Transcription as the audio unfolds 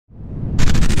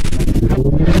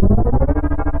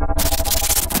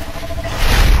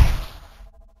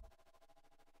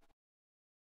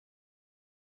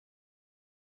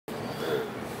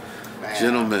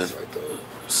Gentlemen,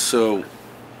 so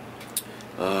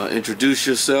introduce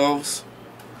yourselves.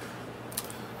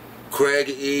 Craig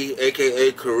E,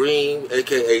 a.k.a. Kareem,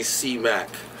 a.k.a. C-Mac.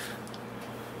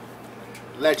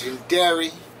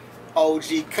 Legendary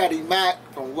OG Cuddy Mac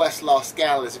from West Los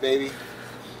Angeles, baby.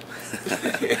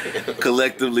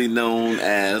 Collectively known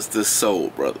as the Soul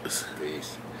Brothers.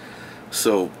 Peace.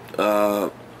 So,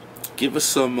 give us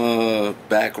some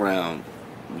background.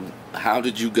 How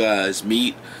did you guys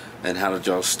meet, and how did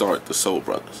y'all start the Soul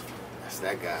Brothers? That's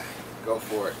that guy. Go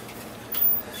for it.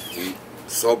 The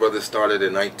Soul Brothers started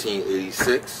in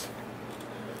 1986.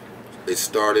 It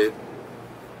started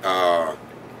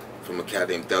from a cat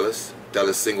named Dallas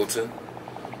Singleton,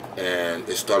 and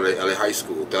it started at LA High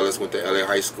School. Dallas went to LA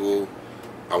High School.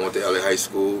 I went to LA High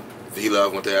School.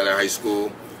 V-Love went to LA High School.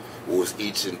 We was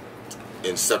each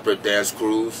in separate dance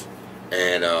crews,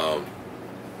 and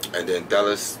then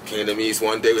Dallas came to me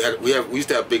one day. We used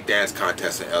to have big dance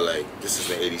contests in LA. This is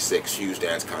in '86, huge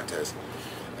dance contest,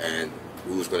 and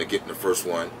we was going to get in the first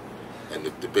one.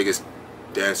 And the biggest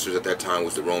dancers at that time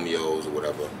was the Romeos or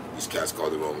whatever. These cats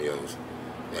called the Romeos.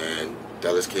 And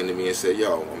Dallas came to me and said,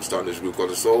 "Yo, I'm starting this group called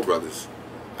the Soul Brothers."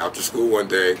 After school one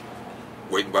day,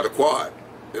 waiting by the quad.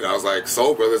 And I was like,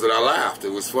 Soul Brothers, and I laughed.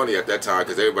 It was funny at that time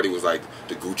because everybody was like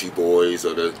the Gucci Boys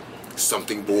or the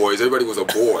something boys. Everybody was a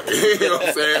boy. You know what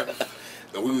I'm saying?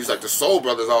 And we was like the Soul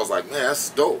Brothers. I was like, man, that's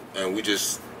dope. And we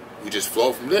just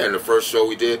flowed from there. And the first show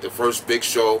we did, the first big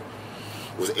show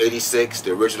was '86.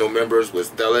 The original members was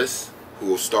Dallas,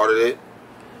 who started it,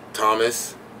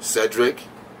 Thomas, Cedric,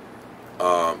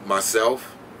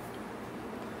 myself.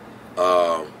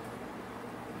 That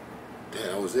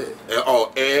was it.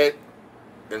 And, Ed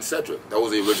and Cedric. That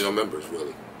was the original members,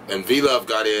 really. And V-Love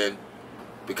got in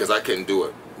because I couldn't do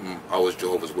it. I was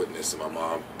Jehovah's Witness, and my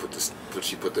mom put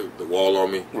the wall on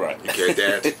me. Right. You can't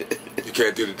dance. You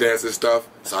can't do the dance and stuff.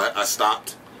 So I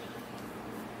stopped.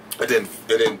 And then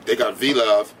they got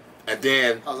V-Love, and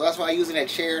then. Oh, so that's why I using that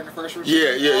chair in the first routine.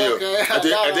 Yeah. Okay. And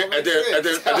then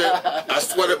I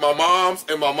sweated my mom's,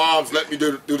 and my mom's let me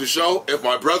do the show if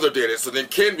my brother did it. So then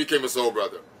Ken became a Soul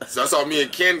Brother. So that's how me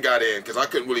and Ken got in, because I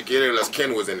couldn't really get in unless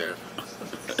Ken was in there.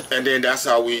 And then that's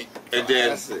how we. And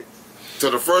then. So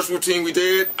the first routine we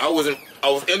did, I was in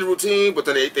the routine, but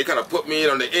then they kind of put me in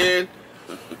on the end,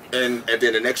 and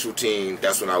then the next routine,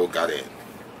 that's when I got in,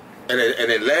 and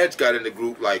then Ledge got in the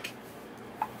group like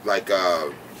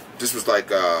this was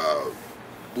like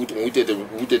when we did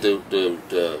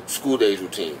the school days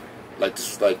routine, like this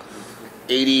was like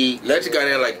 80. Ledge got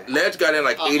in like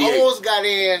 88. I almost got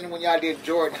in when y'all did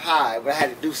Jordan High, but I had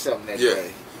to do something that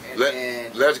day.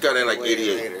 Ledge got in like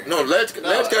 88. Later. No, Ledge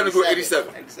got in the group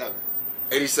 87.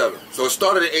 87. So it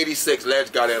started at 86.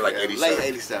 Ledge got in like 87. Late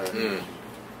 87.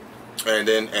 And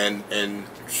then and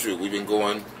shoot, we've been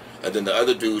going. And then the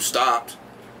other dude stopped.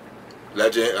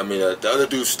 The other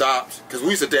dude stopped because we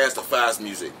used to dance to fast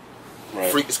music.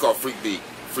 Right. It's called freak beat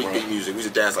beat music. We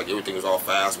used to dance like everything was all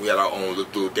fast. We had our own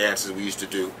little dances we used to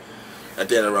do. And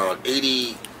then around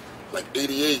 88. Down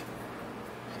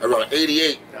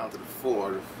to the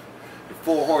four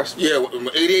horsemen. Yeah, when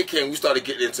 88 came, we started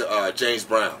getting into James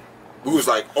Brown. We was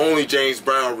like only James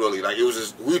Brown, really. Like it was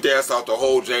just, we danced out the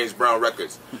whole James Brown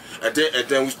records, and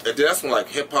then that's when like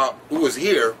hip hop. We was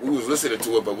here, we was listening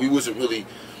to it, but we wasn't really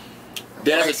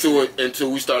dancing to it until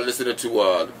we started listening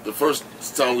to the first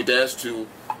song we danced to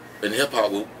in hip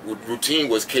hop routine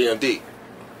was KMD.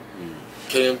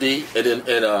 KMD, and then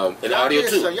Audio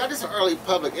 2. Y'all did some early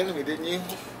Public Enemy, didn't you?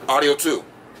 Audio 2.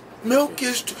 Milk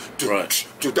is right.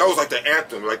 Dude, that was like the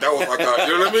anthem. Like that was like you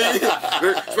know what I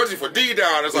mean? Especially for D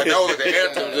Down, it's like that was like the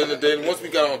anthem. And then once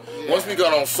we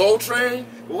got on Soul Train.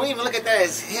 But we even look at that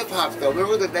as hip hop though. We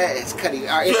look at that as Cuddy. We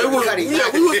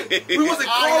wasn't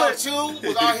Audio 2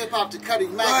 was our hip hop to Cuddy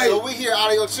Mac. Right. So we hear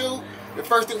Audio 2. The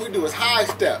first thing we do is high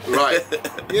step. Right.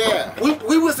 Yeah.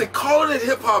 We wasn't calling it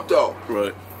hip hop though.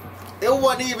 Right. It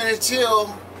wasn't even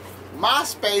until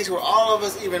MySpace where all of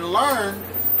us even learned.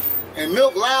 And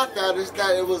Milk laughed at us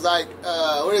that it was like,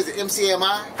 what is it,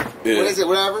 MCMI? Yeah. What is it,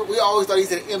 whatever? We always thought he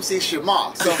said MC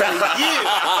Shema. So for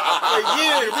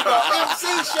years, we go, MC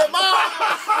Shema!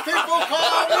 People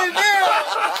call me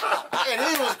Milk! And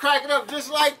he was cracking up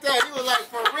just like that. He was like,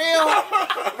 for real?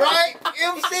 Right?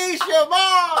 MC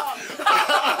Shema!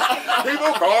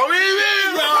 People call me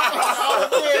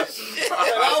Milk!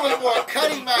 That was more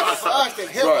Cuddy Mac for us than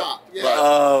hip-hop. Right. Yeah.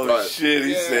 Oh, shit,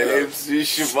 he said MC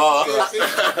Shema.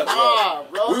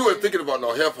 Bro. We weren't thinking about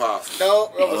no hip hop.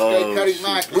 No, it was straight Cuddy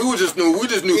Mac. We just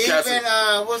knew cats. Even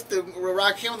what's the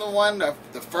Rakim the one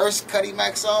the first Cuddy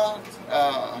Mac song?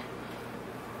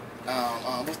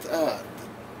 What's the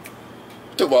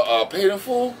talk about Paid in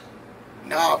Full?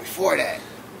 No, before that,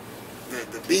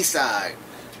 the B-side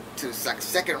to like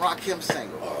second Rakim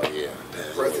single. Oh yeah,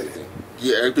 President.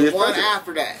 Yeah, Eric B. The is one president.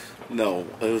 after that. No,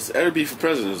 it was Eric B for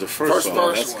President. It was the first song.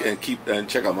 First one. And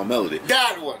check out my melody.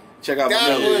 That one. Check out my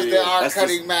That melody. was the R. That's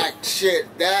Cuddy just- Mac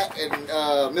shit. That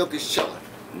and Milk is Chillin'.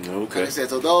 Okay. Like I said,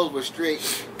 so those were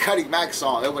straight Cuddy Mac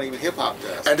songs. That wasn't even hip hop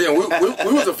to us. And then we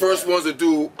was the first ones to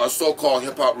do a so-called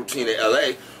hip hop routine in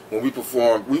LA when we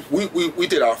performed. We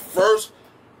did our first.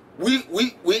 We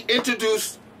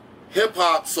introduced hip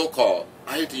hop so-called.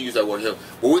 I hate to use that word hip,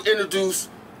 but we introduced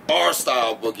our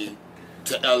style boogie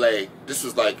to LA. This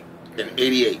was like in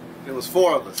 '88. It was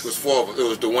four of us. It was four of us. It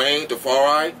was Dwayne,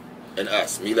 Defari, and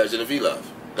us. Me, Legend, and V-Love.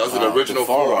 Those were the original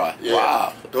four. Defari.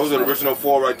 Wow. Those are the original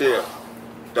four right there.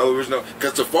 That was original.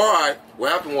 Because Defari, what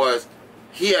happened was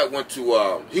he went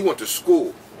to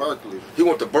school. Berkeley. He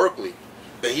went to Berkeley.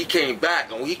 And he came back,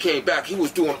 and when he came back, he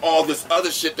was doing all this other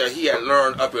shit that he had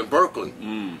learned up in Berkeley.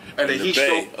 And then he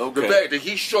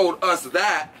showed us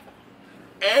that,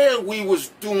 and we was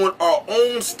doing our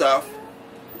own stuff.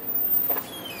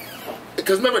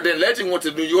 Because remember, then Legend went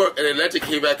to New York, and then Legend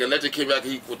came back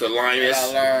with the Lioness.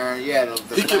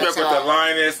 He came back with the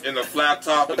Lioness and the flat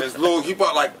top and his little. He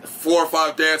brought like 4 or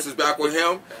 5 dancers back with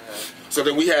him. So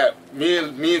then we had me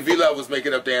and V-Love was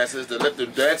making up dances.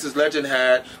 The dances Legend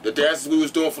had, the dances we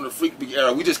was doing from the Freak Beat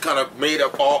era. We just kind of made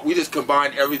up all. We just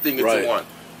combined everything into one.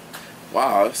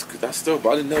 Wow, that's still.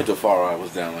 I didn't know Defari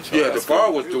was down on Yeah,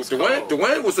 Defari was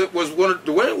Dwayne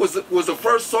was the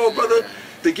first soul brother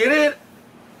to get in.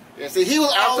 Yeah, see, he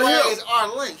was always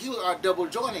our link. He was our double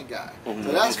joining guy.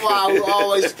 So that's why we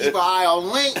always keep an eye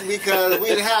on Link, because we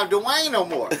didn't have Dwayne no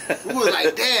more. We was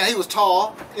like, damn, he was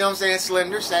tall. You know what I'm saying?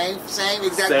 Slender, same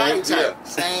exact body type,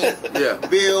 same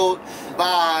build,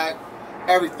 vibe,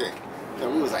 everything. So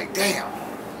we was like, damn.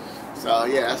 So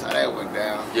yeah, that's how that went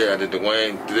down. Yeah, then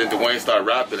Dwayne started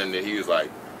rapping, and then he was like,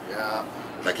 yeah.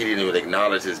 Like he didn't even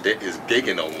acknowledge his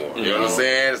gigging no more. You know what I'm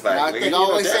saying? It's like, I think I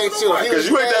always say too, because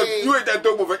you ain't that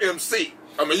dope of an MC.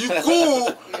 I mean, you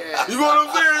cool. Yeah. You know what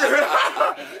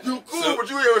I'm saying? You cool, but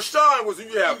you ain't shine was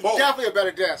you had both. Definitely a better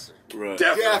dancer. Right.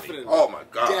 Definitely. Oh my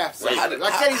God. Definitely.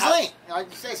 Like I said, he's Link. Like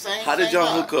you said, same. How did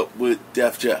y'all hook up with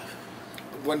Def Jeff?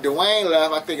 When Dwayne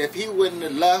left, I think if he wouldn't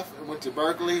have left and went to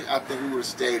Berkeley, I think we would have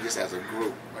stayed just as a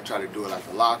group and try to do it like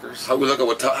the Lockers. How we hook up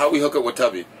with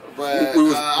Tubby? But I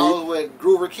was with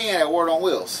Groover Ken at Word on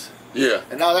Wheels. Yeah.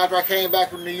 And that was after I came back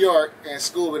from New York and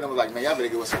school, and I was like, man, y'all better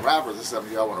get with some rappers or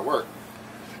something. Y'all want to work.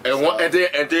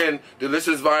 And then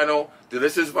Delicious Vinyl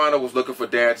was looking for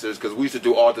dancers because we used to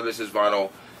do all Delicious Vinyl.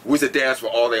 We used to dance for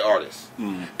all their artists.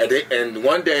 And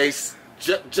one day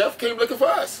Jeff came looking for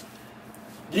us.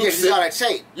 You saw that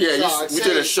tape. Yeah, we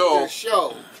did a show.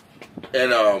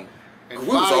 And we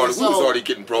was already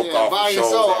getting broke off. Body and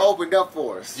Soul opened up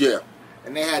for us. Yeah.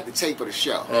 And they had the tape of the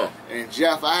show. And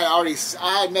Jeff,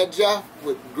 I had met Jeff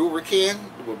with Groover Ken,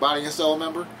 with Body and Soul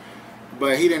member,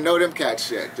 but he didn't know them cats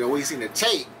yet. So we seen the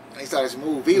tape, and he saw this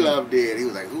move V-Love did. He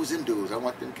was like, who's them dudes? I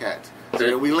want them cats. So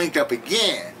then we linked up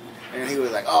again, and he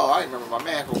was like, oh, I remember my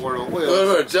man from Word on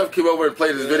Wheels. Jeff came over and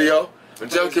played his video. When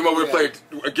Jeff came over and played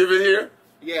Give It Here,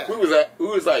 yeah. we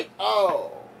was like,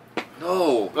 oh.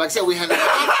 No. But like I said, we had no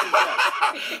options.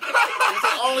 That's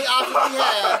the only options we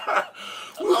had.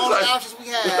 The only options we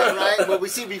had, right? But we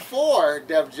see before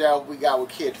Def Jam, we got with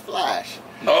Kid Flash.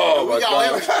 Oh, we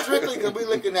got him strictly because we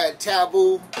looking at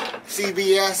Taboo,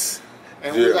 CBS,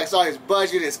 and we like saw his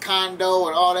budget, his condo,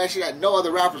 and all that shit that no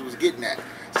other rappers was getting at.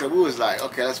 So we was like,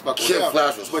 okay, let's fuck with him. Kid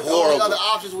Flash was but horrible. the only other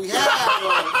options we had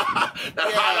was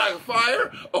Hot Like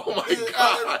Fire. Oh my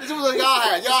God! This was what y'all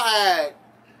had. Y'all had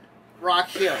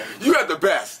Rakim. You had the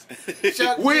best.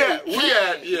 Chuck we D, had,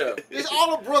 Kane. It's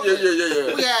all of Brooklyn.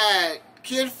 Yeah. We had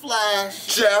Kid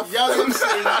Flash, Jeff, Young MC,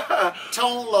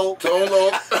 Tone Loc,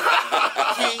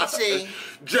 King T,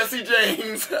 Jesse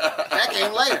James. That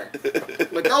came later.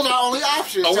 But those are our only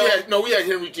options. Oh, we had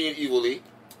Henry G and Evil Lee.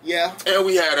 Yeah. And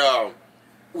we had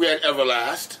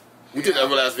Everlast. We did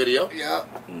Everlast video. Yeah.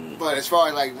 But as far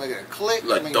as like making a click,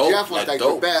 like I mean, dope, Jeff was like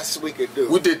the best we could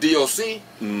do. We did DOC.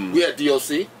 We had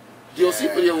DOC.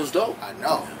 DOC video was dope. I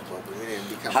know. But we didn't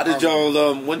become How did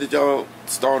y'all, when did y'all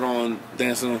start on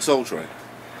Dancing on Soul Train?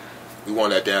 We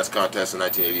won that dance contest in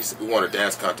 1986. We won a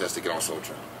dance contest to get on Soul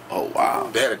Train. Oh, wow.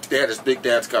 They had this big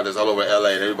dance contest all over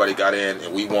LA, and everybody got in,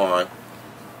 and we won.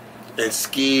 And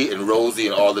Ski and Rosie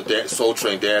and all the Soul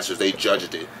Train dancers, they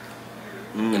judged it.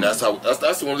 And that's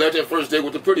when Legend first did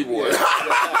with the Pretty Boys.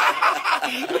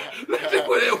 Legend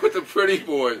went in with the Pretty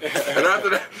Boys. And after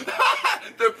that,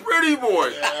 the Pretty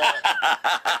Boys.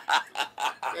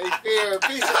 They fear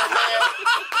peace of my man.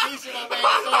 Peace of my man.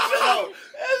 So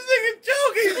That nigga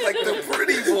He's like the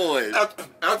pretty boys.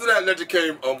 After that, Legend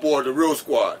came on board the real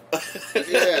squad.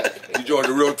 Yeah. He joined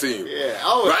the real team. Yeah.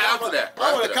 Right after that.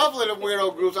 I was with a couple of them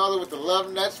weirdo groups. I was with the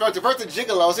Love Nuts. First the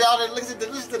Gigolos. See, listen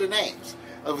to the names.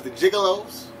 I was with the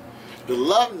Gigolos, the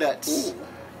Love Nuts,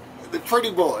 the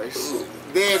Pretty Boys. Ooh.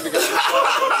 Then the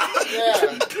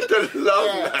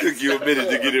Love Nuts. Took you a minute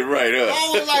to get it right, huh?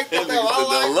 I was like the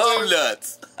Love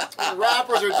Nuts.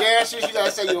 Rappers or dancers, you gotta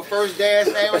say your first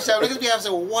dance name or something. Niggas be having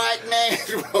some white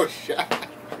names, bro.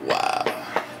 Wow.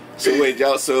 So wait,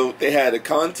 y'all. So they had a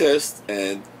contest,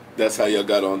 and that's how y'all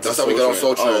got on. That's how we got on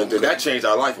Soul Train. Oh, okay. That changed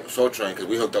our life on Soul Train because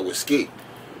we hooked up with Ski.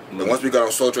 And once we got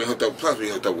on Soul Train, plus we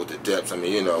hooked up with the Dips. I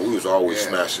mean, you know, we was always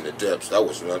smashing the Dips. That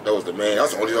was the main.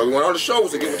 That's the only reason we went on the show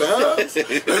was to get with the Huns. You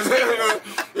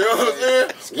know what I'm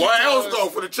saying? Why else though?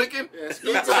 For the chicken? Yeah,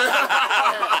 Ski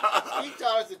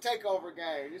taught us the takeover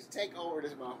game. Just take over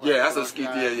this motherfucker. Yeah, that's a Ski.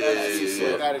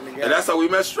 Yeah. And that's how we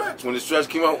met Stretch. When the Stretch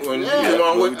came out, when he came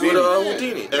on with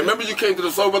Houdini. And remember you came to the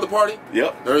Soul Brother party?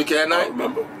 Yep. Remember you came at night? I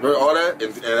remember. Remember all that?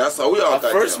 And that's how we all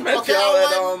got first met y'all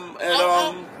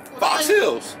at Fox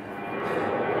Hills.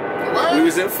 What? We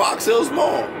was in Fox Hills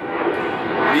Mall.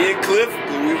 Me and Cliff,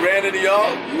 when we ran into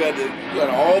y'all, you had an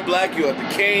all black, you had the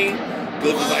King.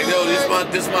 Cliff was like, yo,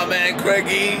 this my man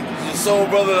Craigie, your Soul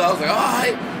Brother. I was like,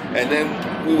 alright. And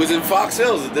then we was in Fox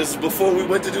Hills. This is before we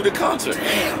went to do the concert.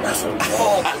 Damn, that's a long.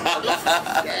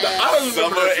 I don't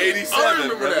remember Summer that. '87. I don't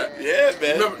remember that. Yeah,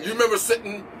 man. You remember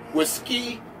sitting with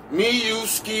Ski, me, you,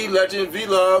 Ski, Legend,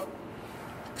 V-Love,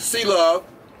 C-Love,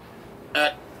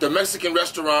 at the Mexican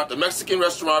restaurant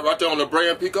right there on La Brea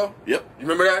and Pico? Yep. You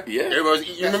remember that? Yeah. Everybody,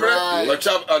 you remember right. that?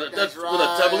 That's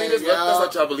Chabelitas? Yeah. That's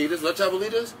not Chabelitas. What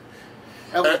Chabelitas?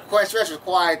 That was quite Stretch was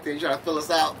quiet then. You trying to fill us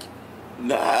out?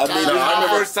 Nah, I mean, this is my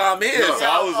first time here, so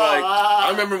I was like... I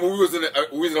remember when we was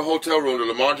in a hotel room, the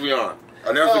Le Mondrian.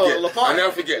 I'll never forget. La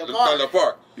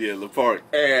Park. Yeah, La Park.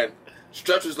 And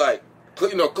Stretch was like,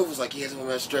 Cliff was like, yeah,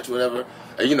 man, Stretch, whatever.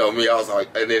 And you know me, I was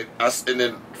like, and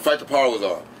then Fight the Power was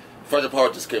on. Fight the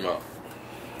Power just came out.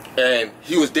 And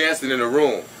he was dancing in the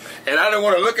room. And I didn't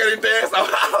want to look at him dance. I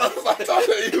was like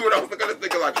talking to you, and I was looking at this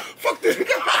nigga like, fuck this nigga.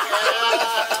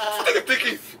 This nigga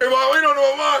thinking, hey, man, we don't know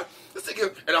what mine. This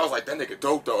nigga, and I was like, that nigga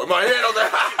dope though. In my head, I was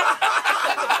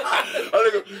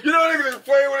like, you know, nigga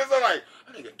playing with it. I'm like,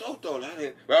 that nigga dope though.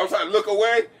 But I was trying to look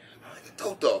away. That nigga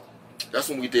dope though. That's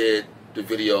when we did the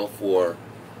video for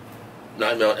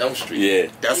Nightmare on Elm Street.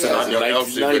 Yeah. That's the Nightmare on Elm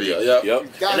Street video. Yep.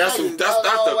 And that's the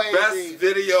best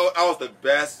video. That was the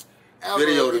best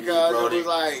video to me, bro. It was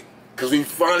like, because we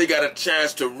finally got a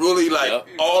chance to really,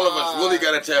 all of us really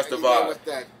got a chance to vibe.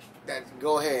 That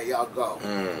go ahead, y'all go.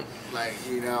 Like,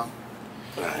 you know.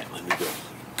 All right, let me go.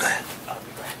 Go ahead. I'll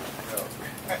be back.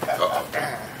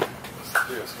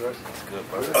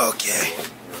 Okay.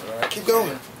 Keep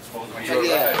going.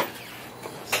 Yeah.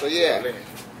 So, yeah.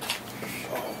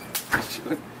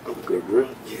 I'm good, bro.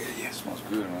 Yeah, smells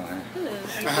good around here.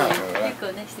 Hello.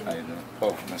 Rico, nice to meet How you doing?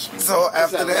 Oh, nice to meet you. So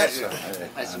after Nice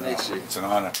that, to meet you. It's an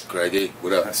honor. Craigie,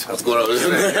 what up? What's going on?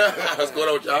 What's going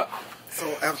on with y'all? So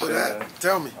after that,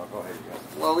 tell me. Oh, go ahead, you guys.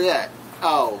 Where we at?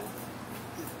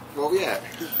 Where we at?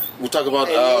 We'll talk about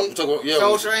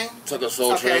Soul Train? Talk about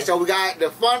Soul Train. Okay, so we got, the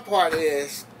fun part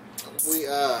is,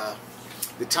 the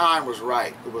time was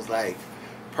right. It was like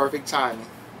perfect timing.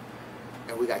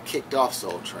 And we got kicked off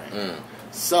Soul Train.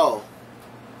 So,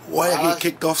 Why did he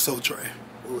kicked off Soul Train?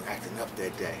 we were acting up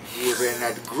that day. We was in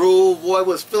that groove, boy,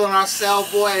 was feeling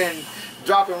ourselves, boy, and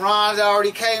dropping rhymes that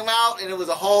already came out, and it was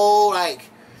a whole, like,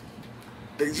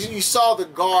 you saw the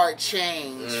guard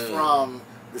change from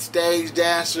the stage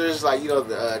dancers, like, you know,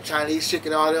 the Chinese chick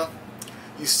and all them.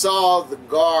 You saw the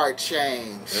guard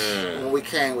change when we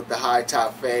came with the high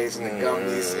top fades and the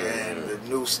gummies and the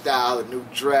new style, the new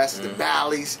dress, the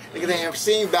valleys. Niggas ain't ever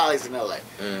seen valleys in LA.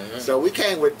 So we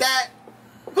came with that.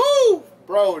 Woo!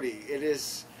 Brody. It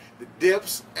is the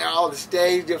dips and all the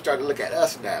stage dips started to look at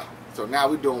us now. So now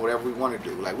we're doing whatever we want to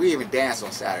do. Like, we even dance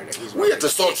on Saturday. We at the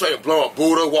Soul Train blowing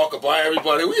Buddha, walking by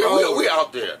everybody. We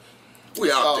out there. We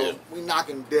out there. We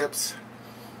knocking dips.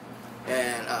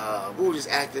 And we were just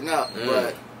acting up,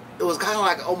 but it was kind of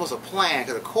like almost a plan,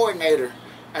 because the coordinator,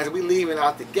 as we leaving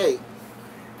out the gate,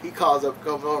 he comes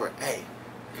over, hey,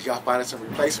 could y'all find us some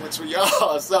replacements for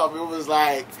y'all or something? It was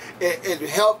like, it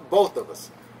helped both of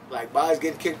us. Like, by us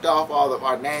getting kicked off,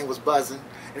 our name was buzzing,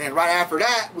 and then right after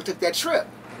that, we took that trip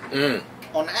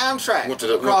on the Amtrak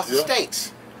across the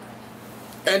states.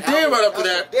 And then right after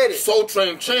that, Soul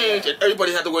Train changed, and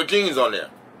everybody had to wear jeans on there.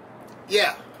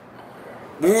 Yeah.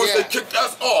 When they kicked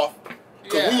us off,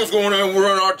 because we was going in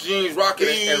wearing our jeans, rocking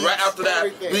it, and right after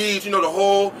that, beads, you know,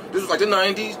 this was like the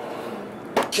 90s.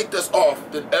 kicked us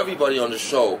off, then everybody on the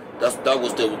show, that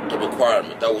was the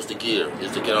requirement. That was the gear,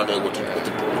 is to get on there with the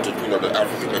the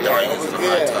African medallions and the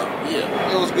high top.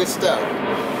 Yeah. It was good stuff.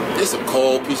 There's some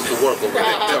cold pieces of work over there.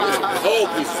 There's some cold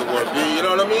pieces of work, dude. You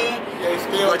know what I mean? Yeah,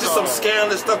 still like just some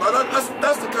scandalous stuff.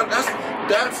 That's the kind.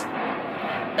 That's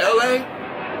LA,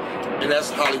 and that's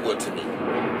Hollywood to me.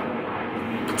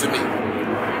 To me,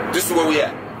 this is where we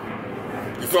at.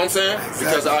 You feel what I'm saying? Exactly.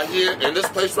 Because out here, in this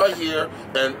place right here,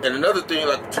 and another thing,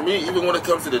 like to me, even when it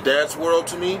comes to the dance world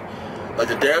to me, like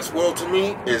the dance world to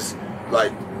me is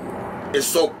like, it's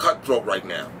so cutthroat right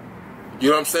now. You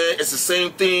know what I'm saying? It's the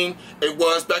same thing it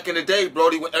was back in the day,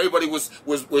 Brody, when everybody was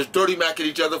dirty macking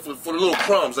each other for the little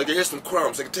crumbs. Like, here's some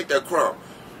crumbs. They can take that crumb.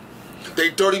 They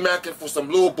dirty macking for some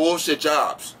little bullshit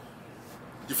jobs.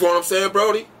 You feel what I'm saying,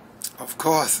 Brody? Of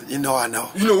course, you know I know.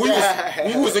 You know, we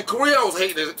was in Korea. I was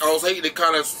hating it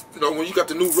kind of, you know, when you got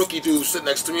the new rookie dude sitting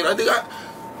next to me, and I think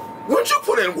wouldn't you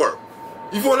put in work?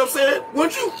 You feel what I'm saying?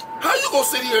 Wouldn't you? How you gonna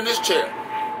sit here in this chair?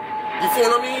 You feel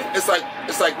what I mean? It's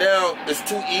like now it's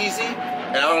too easy,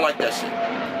 and I don't like that shit.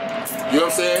 You know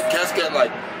what I'm saying? Cats get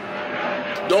like,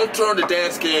 don't turn the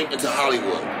dance game into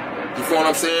Hollywood. You feel what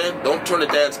I'm saying? Don't turn the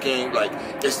dance game like,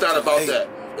 it's not about that.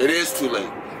 It is too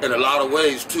late in a lot of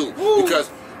ways too, because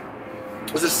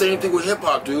it's the same thing with hip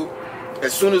hop, dude.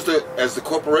 As soon as the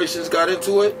corporations got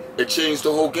into it, it changed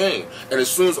the whole game. And as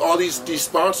soon as all these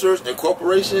sponsors and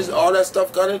corporations, all that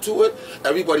stuff got into it,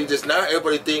 everybody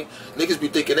think, niggas be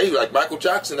thinking they like Michael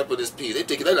Jackson up in this piece. They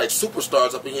thinking they like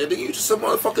superstars up in here. Nigga, you just some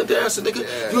motherfucking dancer, nigga.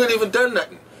 Yeah. You ain't even done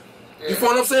nothing. Yeah. You feel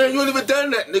what I'm saying? You ain't even done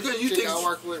nothing, nigga. You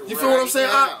think you feel what I'm saying?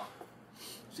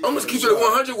 I'm just keep it at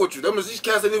 100 with you. These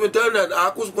cats ain't even done that.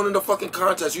 Aqua's winning the fucking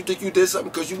contest. You think you did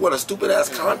something because you won a stupid ass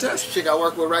contest? This chick I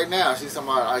work with right now, she's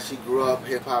somebody, she grew up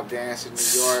hip hop dance in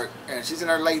New York, and she's in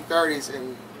her late 30s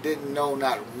and didn't know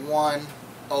not one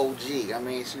OG. I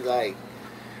mean,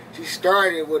 she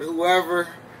started with whoever,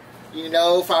 you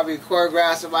know, probably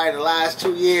choreographed somebody the last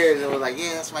 2 years and was like,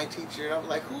 yeah, that's my teacher. And I was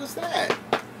like, who is that?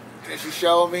 And she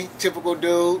showed me, typical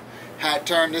dude, hat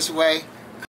turned this way,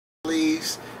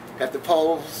 sleeves, got the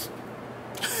poles.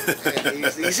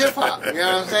 He's hip hop, you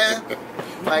know what I'm saying?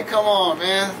 Like, come on,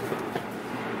 man.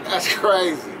 That's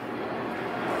crazy.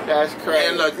 That's crazy.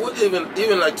 And like, what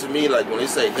even like to me, like when they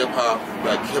say hip hop,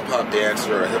 like hip hop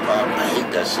dancer or hip hop, I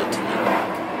hate that shit to me.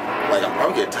 Like,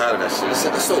 I'm getting tired of that shit.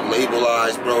 It's so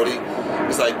labelized, Brody.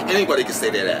 It's like anybody can say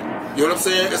that. You know what I'm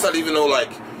saying? It's not even no like,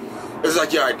 it's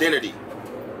like your identity.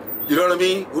 You know what I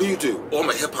mean? What do? Oh, I'm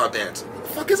a hip hop dancer. What the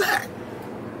fuck is that?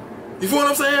 You feel what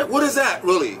I'm saying? What is that,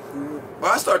 really?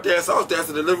 When I start dancing, I was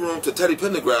dancing in the living room to Teddy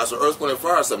Pendergrass or Earth, Wind &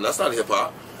 Fire or something. That's not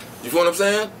hip-hop. You feel what I'm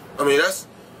saying? I mean,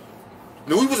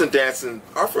 no, we wasn't dancing.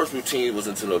 Our first routine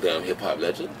wasn't to no damn hip-hop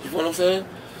legend. You feel what I'm saying?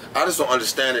 I just don't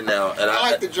understand it now. And I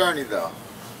like the journey, though.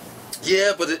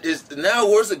 Yeah, but now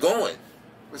where's it going?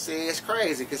 But see, it's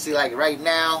crazy. Because, see, like, right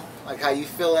now, like how you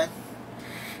feeling,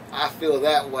 I feel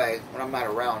that way when I'm not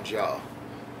around y'all.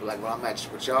 But, like, when I'm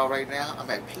with y'all right now, I'm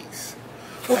at peace.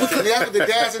 Well, because that's what the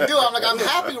dancers do. I'm like, I'm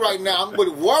happy right now. I'm with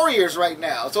warriors right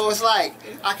now. So it's like,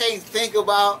 I can't think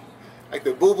about like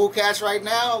the boo-boo cats right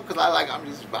now because I'm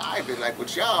just vibing like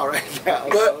with y'all right now.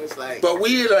 But, so it's like, but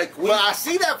I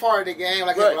see that part of the game.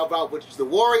 Like right. About with the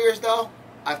warriors though,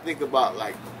 I think about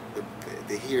like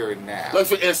the here and now. Like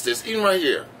for instance, even right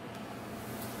here,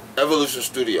 Evolution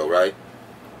Studio, right?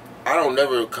 I don't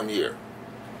never come here.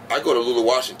 I go to Lula,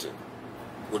 Washington,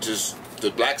 which is the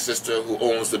black sister who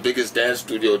owns the biggest dance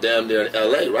studio damn near in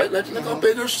LA, right? Like, look how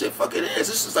big her shit fucking is.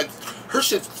 This is like, her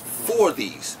shit's 4 of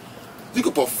these. You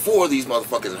could put 4 of these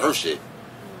motherfuckers in her shit.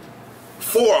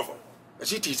 4 of them. And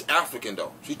she teaches African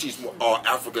though. She teaches all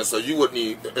African, so you wouldn't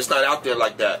need, it's not out there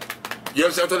like that. You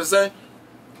understand what I'm trying to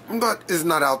say? But it's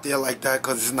not out there like that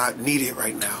because it's not needed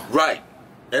right now. Right.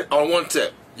 And on one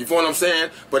tip. You feel what I'm saying?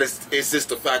 But it's just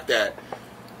the fact that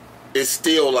it's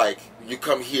still like, you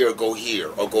come here, go here,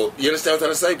 or go. You understand what I'm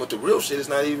trying to say? But the real shit is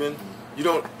not even. You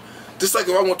don't. Just like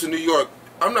if I went to New York,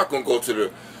 I'm not gonna go to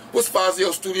the. What's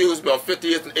Fazio Studios on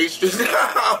 50th and 8th Street?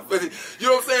 You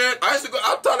know what I'm saying? I used to go.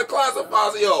 I taught a class at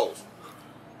Fazio's.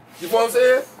 You know what I'm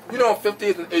saying? You know, on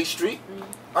 50th and 8th Street.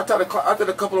 I did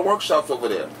a couple of workshops over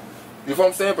there. You know what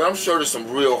I'm saying? But I'm sure there's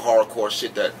some real hardcore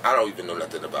shit that I don't even know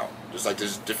nothing about. Just like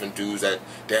there's different dudes that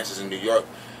dances in New York.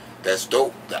 That's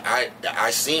dope. That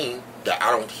I seen. That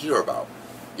I don't hear about.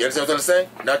 You understand what I'm saying?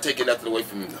 Not taking nothing away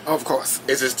from you. Of course.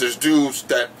 It's just there's dudes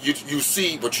that you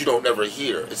see but you don't never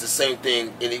hear. It's the same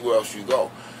thing anywhere else you go.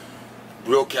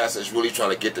 Real cats that's really trying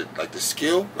to get the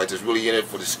skill, like that's really in it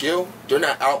for the skill, they're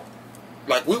not out.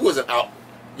 Like we wasn't out.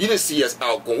 You didn't see us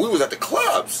out going. We was at the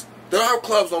clubs. They don't have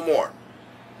clubs no more.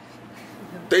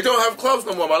 They don't have clubs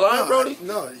no more. Am I lying, Brody?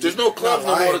 No. There's no clubs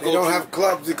no more to go to. They don't have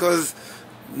clubs because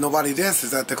nobody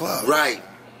dances at the club. Right.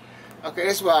 Okay,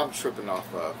 this is what I'm tripping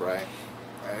off of, right?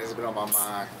 And it's been on my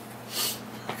mind.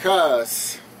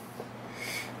 Because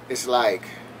it's like,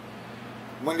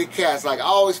 when the cats, like, I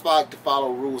always like to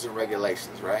follow rules and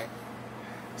regulations, right?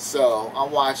 So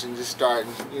I'm watching, just starting,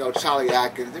 you know, Charlie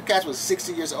Atkins. The cats was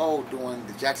 60 years old doing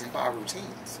the Jackson 5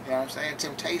 routines. You know what I'm saying?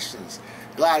 Temptations,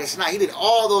 Gladys Knight. He did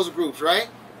all those groups, right?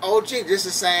 OG, just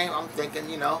the same. I'm thinking,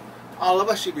 you know, all of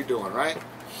us should be doing, right?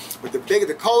 But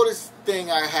the coldest thing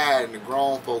I had in the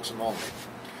grown folks moment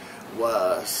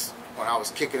was when I was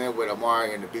kicking it with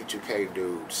Amari and the B2K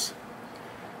dudes.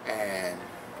 And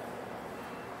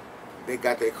they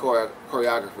got their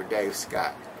choreographer, Dave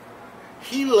Scott.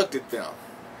 He looked at them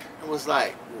and was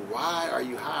like, why are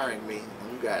you hiring me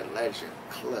when you got Legend,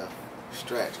 Cliff,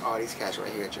 Stretch, all these cats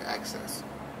right here at your access?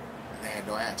 And they had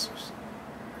no answers.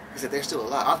 He said, they're still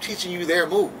alive. I'm teaching you their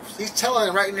moves. He's telling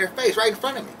them right in their face, right in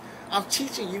front of me. I'm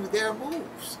teaching you their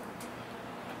moves.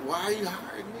 Why are you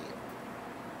hiring me?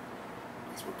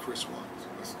 That's what Chris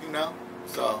wants, you know?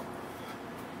 So,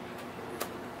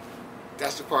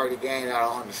 that's the part of the game that I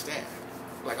don't understand.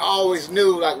 Like, I always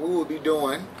knew, like, we would be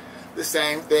doing the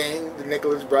same thing the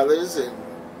Nicholas brothers and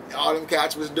all them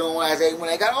cats was doing when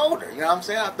they got older. You know what I'm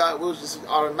saying? I thought we was just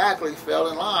automatically fell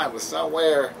in line with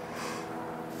somewhere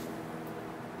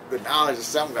the knowledge of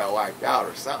something got wiped out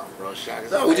or something, bro.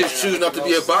 No, we just choose not to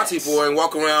be a body boy and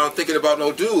walk around thinking about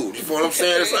no dude. You know what I'm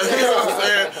saying? It's like, you know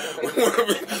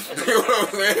what I'm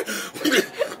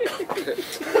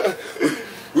saying?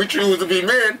 We choose to be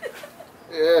men.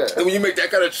 Yeah. And when you make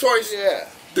that kind of choice, yeah,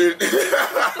 then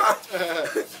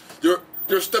you're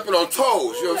stepping on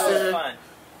toes. You know what I'm saying? Fun.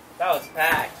 That was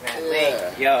packed, man.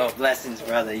 Yeah. Yo, blessings,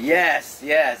 brother. Yes,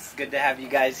 yes. Good to have you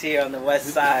guys here on the west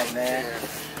side, man.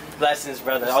 Blessings,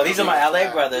 brother. Oh, these are my LA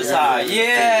brothers, huh?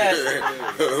 Yes.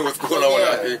 What's going on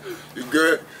out here? You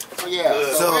good? Oh, yeah.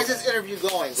 So, So- where's this interview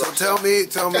going? So tell me,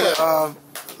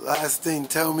 last thing,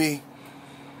 tell me,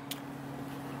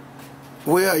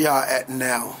 where are y'all at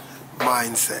now,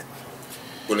 mindset?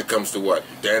 When it comes to what?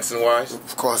 Dancing wise?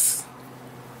 Of course,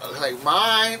 Like,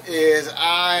 mine is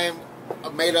I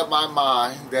made up my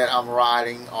mind that I'm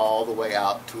riding all the way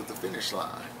out to the finish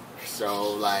line.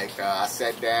 So, like, I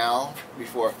sat down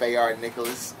before Fayard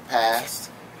Nicholas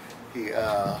passed. He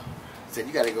said,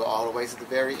 you got to go all the way to the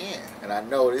very end. And I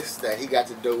noticed that he got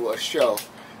to do a show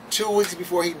 2 weeks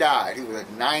before he died. He was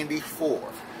at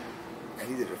 94. And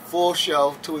he did a full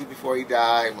show 2 weeks before he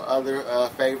died. My other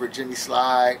favorite, Jimmy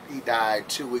Slide, he died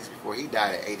 2 weeks before he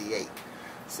died at 88.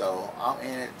 So I'm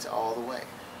in it all the way.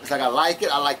 It's like I like it.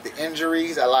 I like the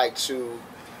injuries. I like to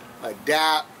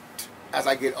adapt as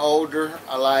I get older.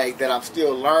 I like that I'm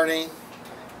still learning.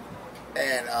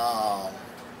 And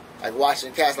like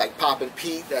watching cats like Pop and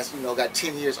Pete that's, you know, got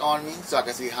 10 years on me, so I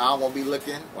can see how I'm going to be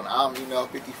looking when I'm, you know,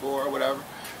 54 or whatever.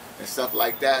 And stuff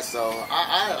like that. So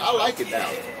I like it now.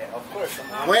 Yeah, of course.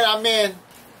 When I'm in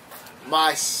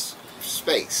my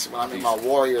space, when I'm in my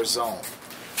warrior zone.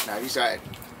 Now, you start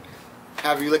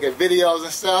having you look at videos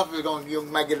and stuff, you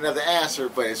might get another answer.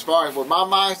 But as far as where my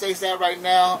mind stays at right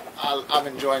now, I'm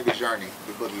enjoying the journey,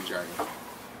 the boogie journey.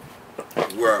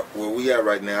 Where we at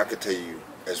right now, I could tell you,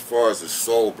 as far as the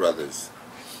Soul Brothers,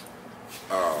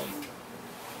 as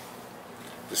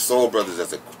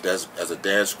a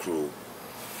dance crew,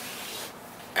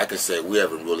 I could say we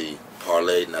haven't really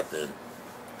parlayed nothing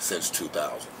since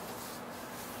 2000.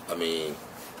 I mean,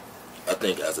 I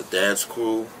think as a dance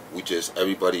crew,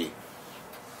 everybody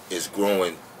is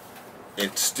growing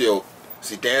and still,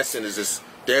 see, dancing is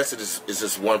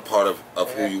just one part of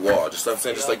who you are. Just like I'm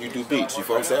saying, just like you do beats, you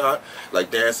feel what I'm saying?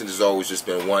 Like dancing has always just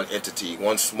been one entity,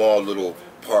 one small little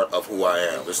part of who I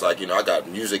am. It's like, you know, I got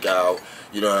music out,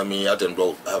 you know what I mean? I have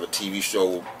a TV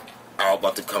show out,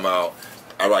 about to come out.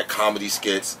 I write comedy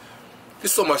skits.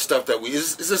 There's so much stuff that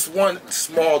it's just one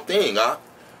small thing, huh?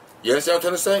 You understand what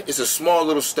I'm trying to say? It's a small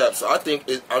little step, so I think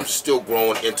I'm still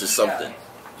growing into something.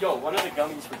 Yo, one of the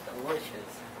gummies was delicious.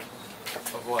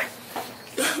 Of what?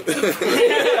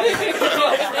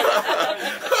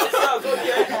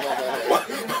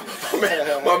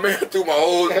 my man threw my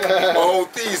whole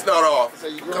keys not off. So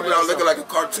you Coming out looking like a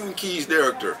cartoon Keys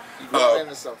character. Growing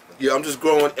into something. Yeah, I'm just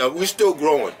growing. We're still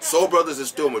growing. Soul Brothers is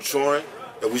still maturing,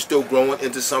 and we're still growing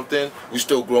into something. We're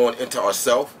still growing into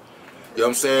ourselves. You know what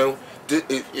I'm saying?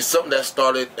 It's something that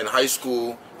started in high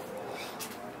school,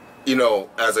 you know,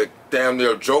 as a damn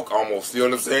near joke almost. You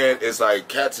know what I'm saying? It's like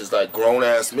cats is like grown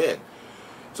ass men.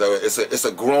 So it's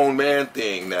a grown man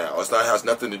thing now. It has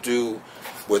nothing to do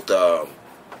with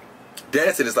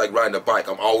dancing. Is like riding a bike.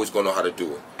 I'm always gonna know how to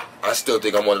do it. I still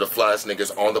think I'm one of the flyest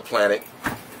niggas on the planet.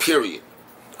 Period.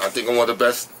 I think I'm one of the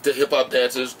best hip-hop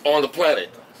dancers on the planet.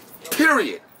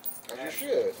 Period. You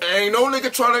should. Ain't no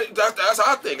nigga trying to, that's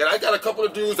how I think. And I got a couple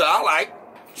of dudes that I like,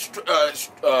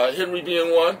 Henry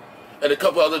being one, and a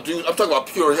couple other dudes. I'm talking about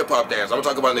pure hip-hop dance. I'm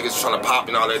talking about niggas trying to pop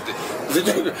and all that. Niggas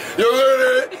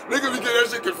be getting that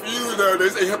shit confused now. They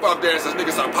say hip-hop dancers,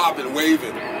 niggas start popping and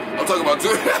waving. I'm talking about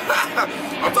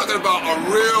I'm talking about a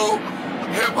real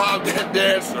hip-hop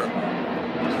dancer.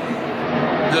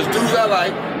 There's dudes I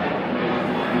like,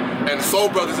 and the Soul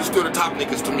Brothers are still the top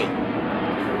niggas to me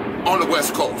on the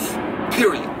West Coast.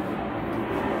 Period.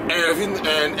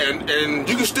 And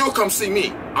you can still come see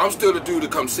me. I'm still the dude to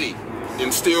come see,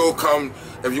 and still come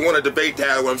if you want to debate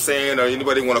that, what I'm saying, or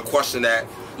anybody want to question that,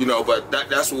 you know. But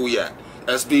that's where we at.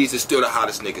 SBs is still the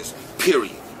hottest niggas.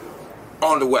 Period.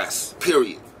 On the West.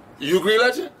 Period. You agree,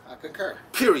 Legend? I concur.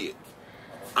 Period.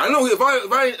 I know if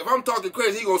I'm talking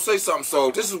crazy, he gonna say something.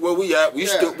 So this is where we at. We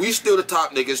still the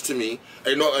top niggas to me.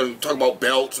 And talk about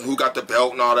belts and who got the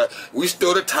belt and all that. We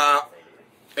still the top.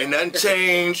 And nothing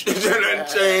changed. Nothing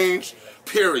changed.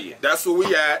 Period. That's where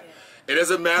we at. It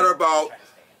doesn't matter about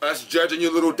us judging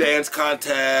your little dance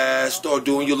contest or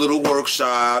doing your little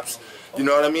workshops. You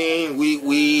know what I mean?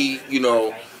 We you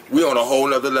know, we on a whole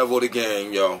nother level of the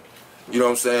game, yo. You know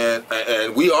what I'm saying?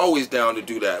 And we always down to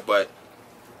do that, but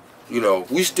you know,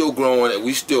 we still growing, and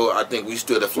I think we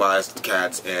still the flyest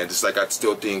cats, and just like I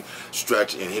still think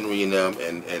Stretch and Henry and them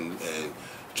and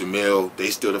Jamil, they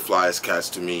still the flyest cats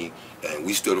to me, and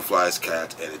we still the flyest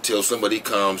cats, and until somebody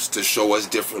comes to show us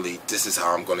differently, this is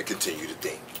how I'm going to continue to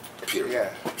think, period. Yeah.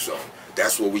 So,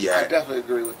 that's where we I at. definitely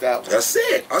agree with that one. That's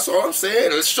it. That's all I'm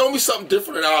saying. Show me something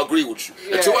different and I'll agree with you.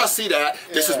 Yeah. Until I see that,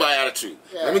 this is my attitude.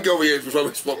 Yeah. Let me go over here before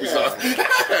we smoke me some. Yeah. You know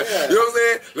what I'm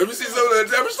saying? Let me see some of the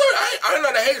different story. I'm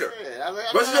not a hater.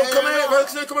 But you know,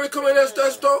 come in,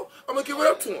 that's dope. I'm going to give it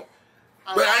up to him.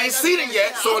 But I ain't seen it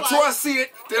yet, so until I see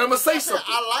it, then I'm going to say something.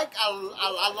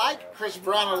 I like Chris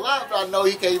Brown a lot, but I know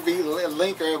he can't be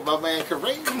linker with my man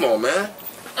Kareem. Come on, man.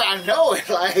 I know it,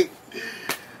 like...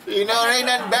 You know, there ain't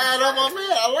nothing bad on my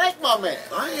man. I like my man.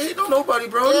 I ain't hating on nobody,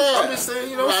 bro. Yeah. I'm just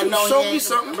saying, you know, But show me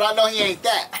something. But I know he ain't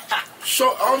that.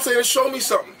 All I'm saying is show me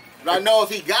something. But I know if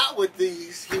he got with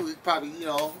these, he would probably, you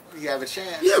know, he have a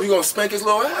chance. Yeah, we gonna spank his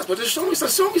little ass, but just show me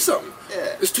something.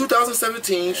 Yeah. It's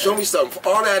 2017. Yeah. Show me something. For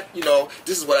all that, you know,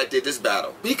 this is what I did this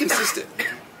battle. Be consistent.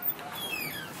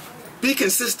 Be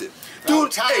consistent.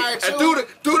 Dude, hey, I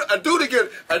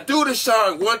do the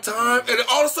shine one time, and then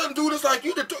all of a sudden, dude, it's like,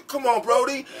 come on,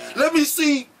 Brody. Let me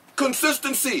see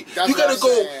consistency. That's you gotta go,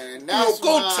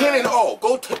 go 10 and 0.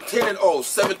 Go 10 and 0,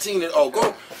 17 and 0.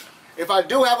 Go. If I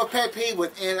do have a pet peeve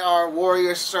within our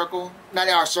warrior circle, not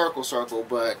our circle,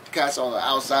 but cats on the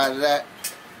outside of that,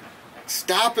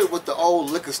 stop it with the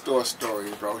old liquor store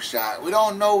stories, bro, Shot. We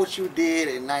don't know what you did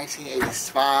in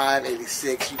 1985,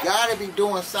 86. You gotta be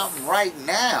doing something right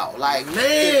now. Like, man,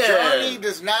 the journey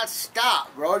does not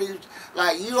stop, bro.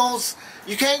 Like,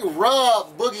 you can't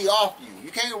rub Boogie off you.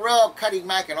 You can't rub Cuddy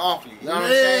Mackin off you. You know what I'm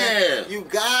saying? You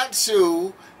got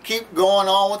to keep going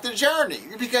on with the journey.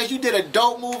 Because you did a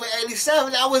dope move in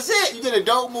 87, that was it. You did a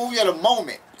dope move, you had a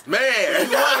moment. Man,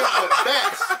 you wanted the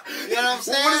best. You know what I'm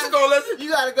saying? What is it called, Leslie? You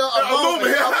gotta go a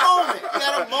moment. A moment. You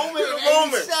got a moment in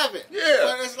 87. Yeah.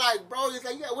 But it's like, bro, it's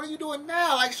like, yeah, what are you doing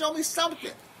now? Like, show me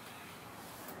something.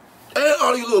 And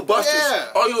all you little busters,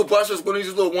 Yeah. when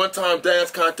these little one-time dance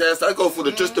contests, I go for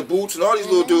just the boots and all these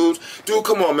little dudes. Dude,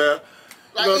 come on, man.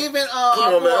 Like, even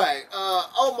our boy,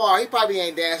 Omar, he probably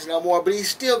ain't dancing no more, but he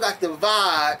still got the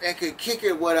vibe and could kick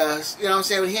it with us. You know what I'm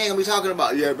saying? He ain't gonna be talking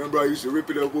about, yeah, remember I used to rip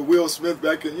it up with Will Smith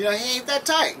back in. You know, he ain't that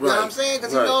tight. You know what I'm saying?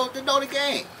 Because he know the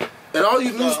game. And all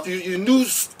you new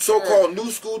so-called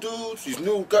new school dudes, these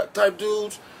new type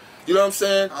dudes, you know what I'm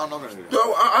saying? I don't know none of that.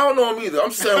 Yo, I don't know them either.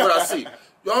 I'm just saying what I see.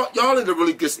 Y'all need to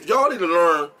really y'all need to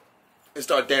learn and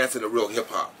start dancing to real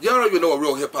hip-hop. Y'all don't even know what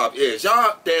real hip-hop is.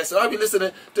 Y'all dancing. I be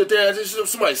listening to dance.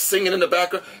 Somebody singing in the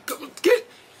background.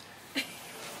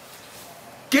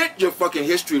 Get your fucking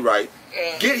history right.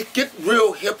 Get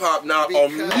real hip-hop now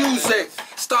on music.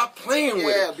 Stop playing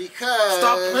with it. Yeah, because...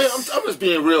 Stop playing. I'm just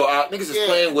being real. Niggas is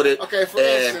playing with it. Okay, for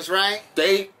instance, right?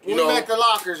 We met the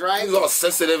lockers, right? He was all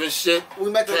sensitive and shit. We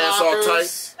met the Pants lockers. all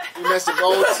tight. We met some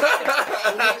old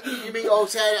you meet old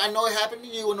tab. I know it happened to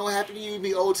you. I know it happened to you. You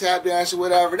meet old tab dancer,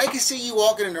 whatever. They can see you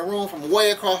walking in the room from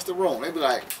way across the room. They be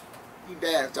like, you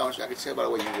dance, don't you? I can tell by the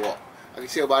way you walk. I can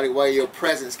tell by the way your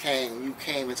presence came when you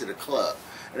came into the club.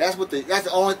 And that's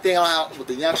the only thing with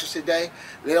the youngsters today.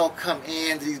 They don't come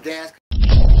in to these dance